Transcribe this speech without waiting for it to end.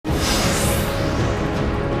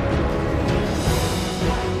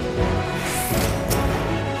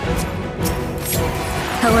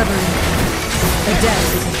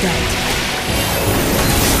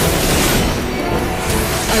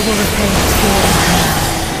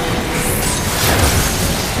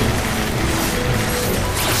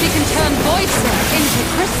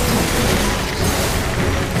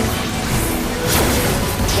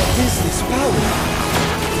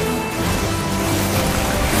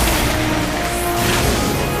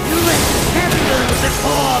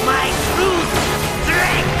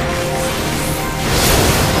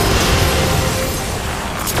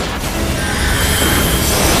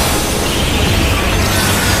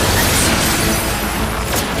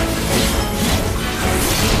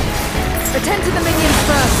Tend to the minions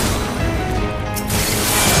first.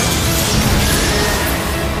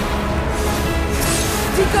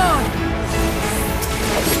 Be gone.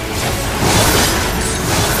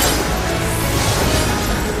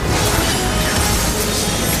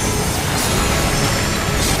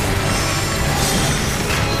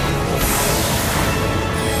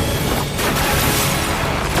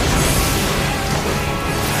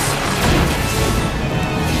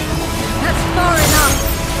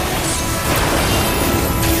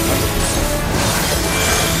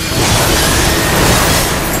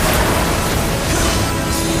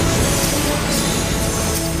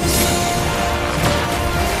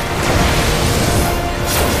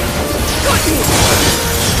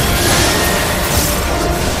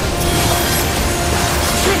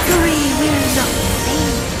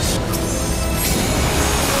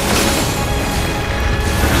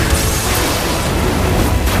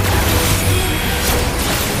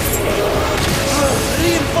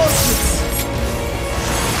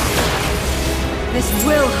 This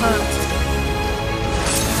will hurt.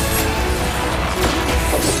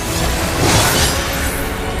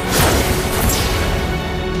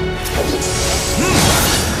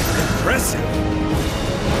 Impressive.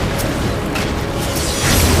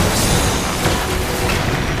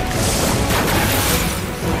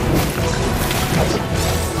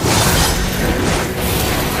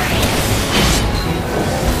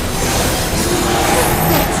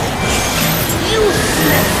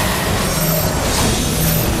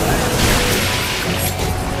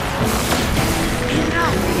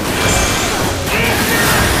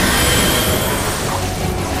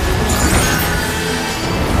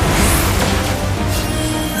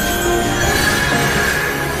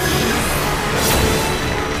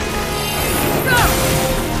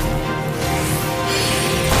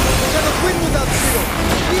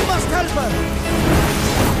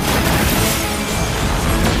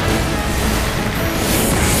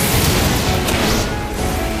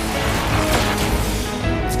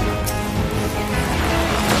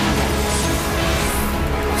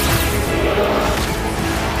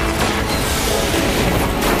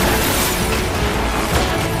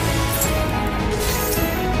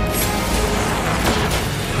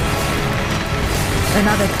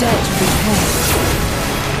 Another debt to be paid.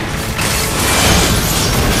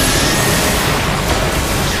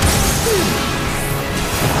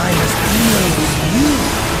 I must deal with you.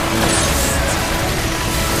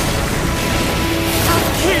 I'll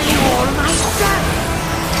kill you all myself!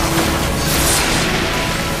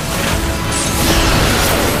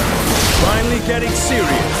 Finally getting serious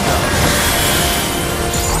now.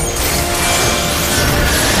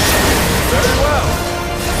 Very well.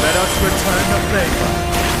 Let us return the favor.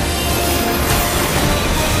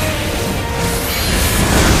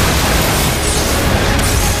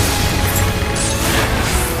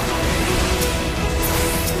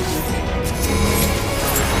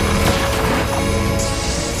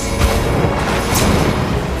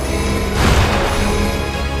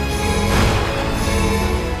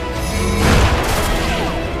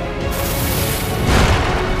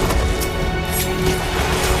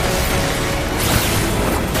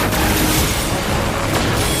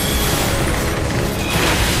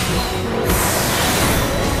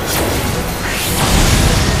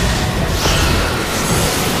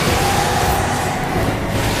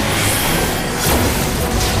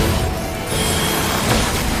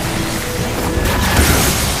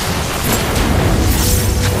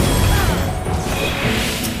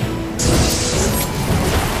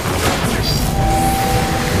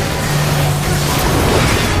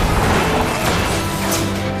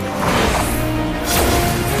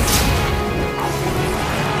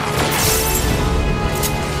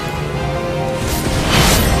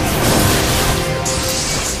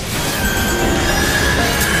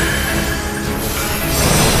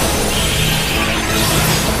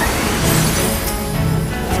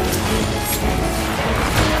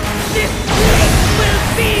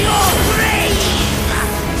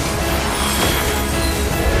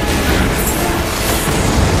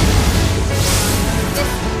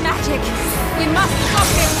 We must stop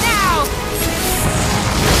him now!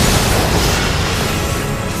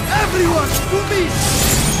 Everyone to me!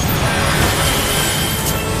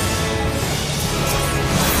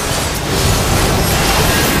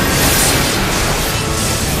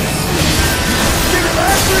 Give him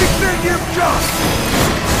everything you've got!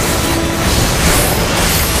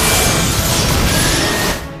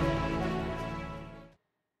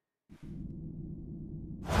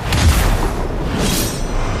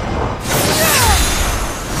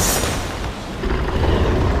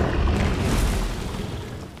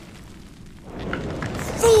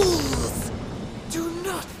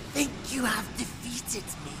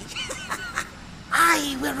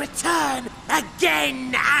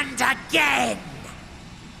 again and again!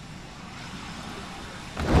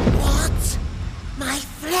 What? My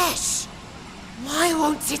flesh? Why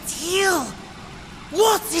won't it heal?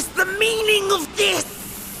 What is the meaning of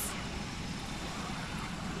this?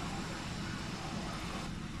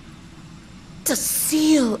 To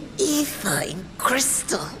seal ether in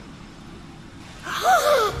crystal.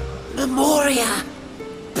 Memoria!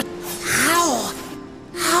 But how?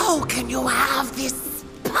 How can you have this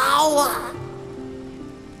power?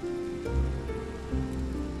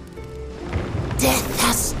 Death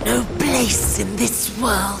has no place in this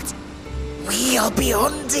world. We are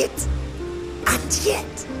beyond it. And yet...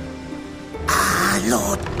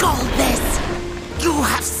 Lord Golbez, you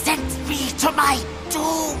have sent me to my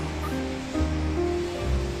doom.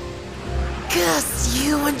 Curse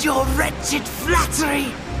you and your wretched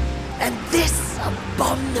flattery, and this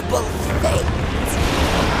abominable fate.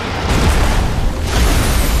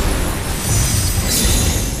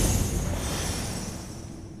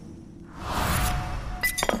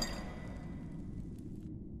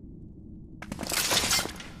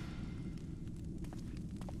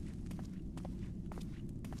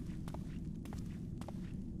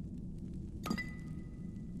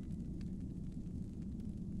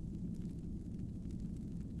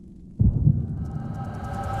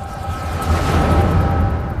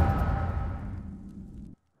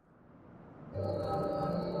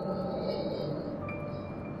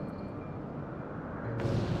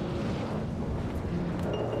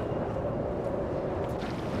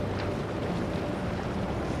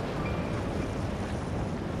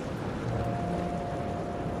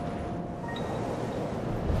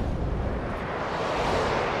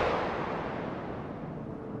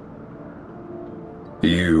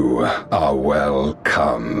 You are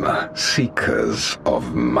welcome, seekers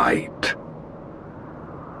of might.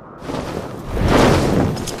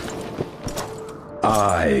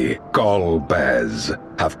 I, Golbez,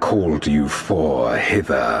 have called you four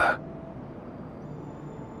hither.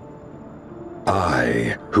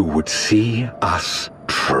 I, who would see us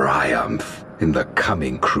triumph in the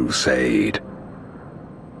coming crusade.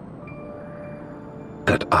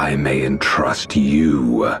 That I may entrust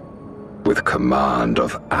you with command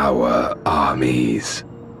of our armies.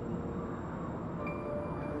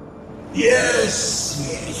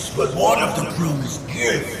 Yes, but what of the promised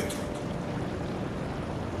gift?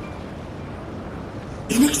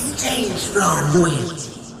 In exchange for our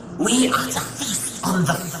loyalty, we are to feast on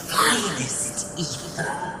the finest ether.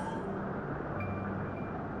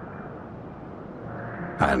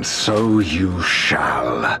 And so you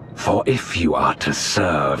shall, for if you are to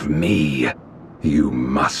serve me, you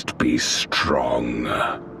must be strong.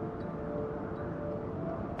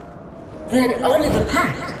 Then honor the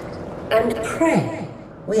pact, and pray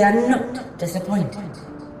we are not disappointed.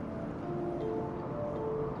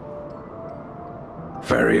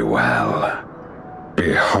 Very well.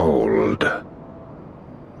 Behold.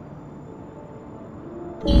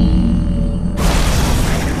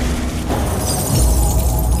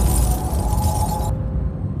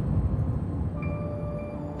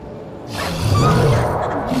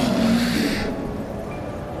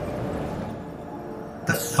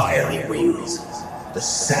 The fiery wings, the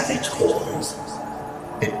savage horns.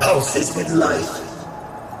 It pulses with life.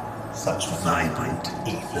 Such vibrant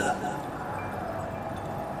ether.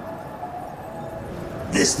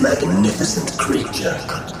 This magnificent creature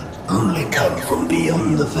could only come from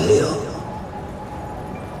beyond the veil.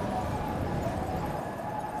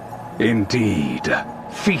 Indeed.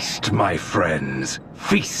 Feast, my friends.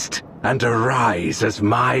 Feast, and arise as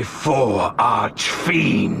my four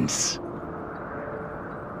arch-fiends.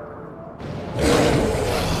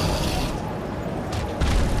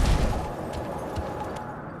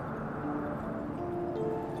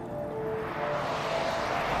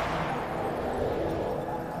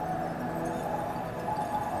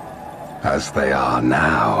 As they are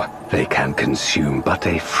now, they can consume but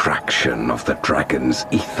a fraction of the dragon's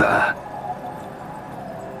ether.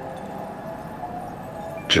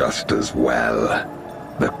 Just as well,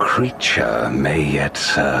 the creature may yet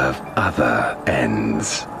serve other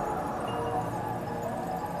ends.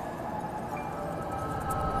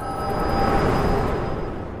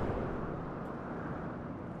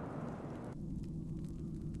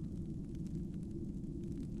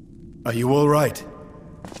 Are you all right?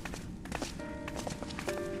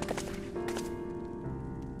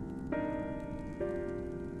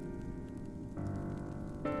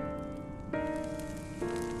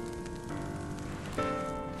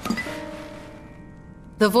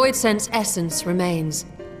 The Void Sense essence remains,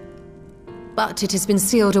 but it has been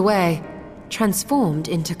sealed away, transformed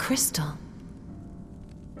into crystal.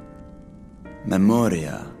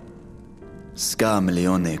 Memoria.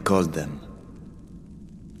 Scarmiglione called them.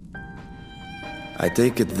 I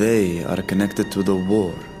take it they are connected to the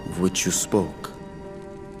war of which you spoke.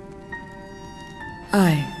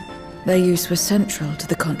 Aye. Their use was central to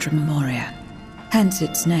the Contra Memoria, hence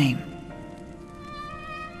its name.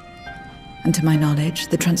 And to my knowledge,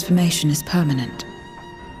 the transformation is permanent.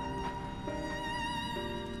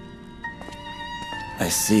 I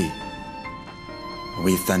see.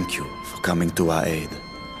 We thank you for coming to our aid.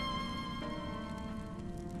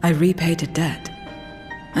 I repaid a debt,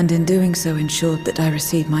 and in doing so ensured that I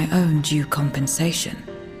receive my own due compensation,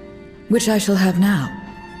 which I shall have now.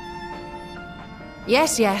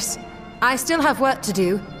 Yes, yes. I still have work to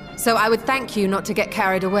do, so I would thank you not to get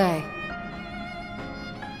carried away.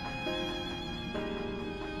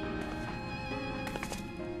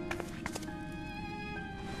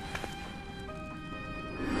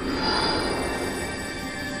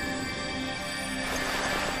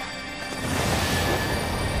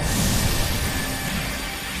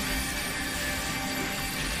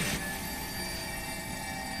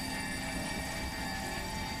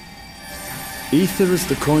 Ether is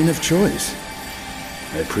the coin of choice.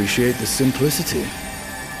 I appreciate the simplicity.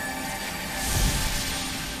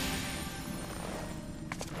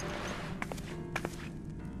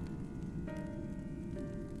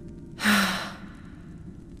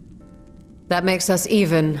 That makes us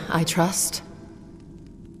even, I trust.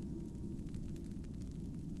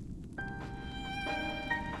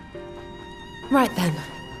 Right then.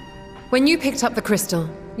 When you picked up the crystal,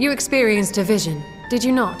 you experienced a vision, did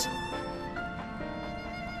you not?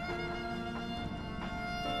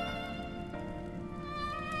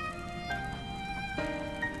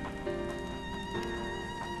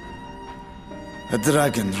 A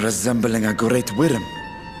dragon resembling a great worm.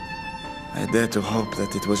 I dare to hope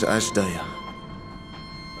that it was Ashdaya.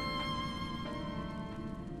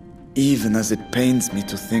 Even as it pains me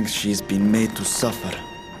to think she's been made to suffer.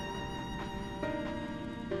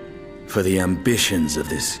 For the ambitions of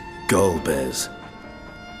this Golbez.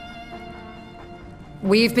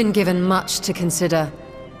 We've been given much to consider.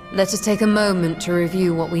 Let us take a moment to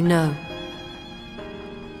review what we know.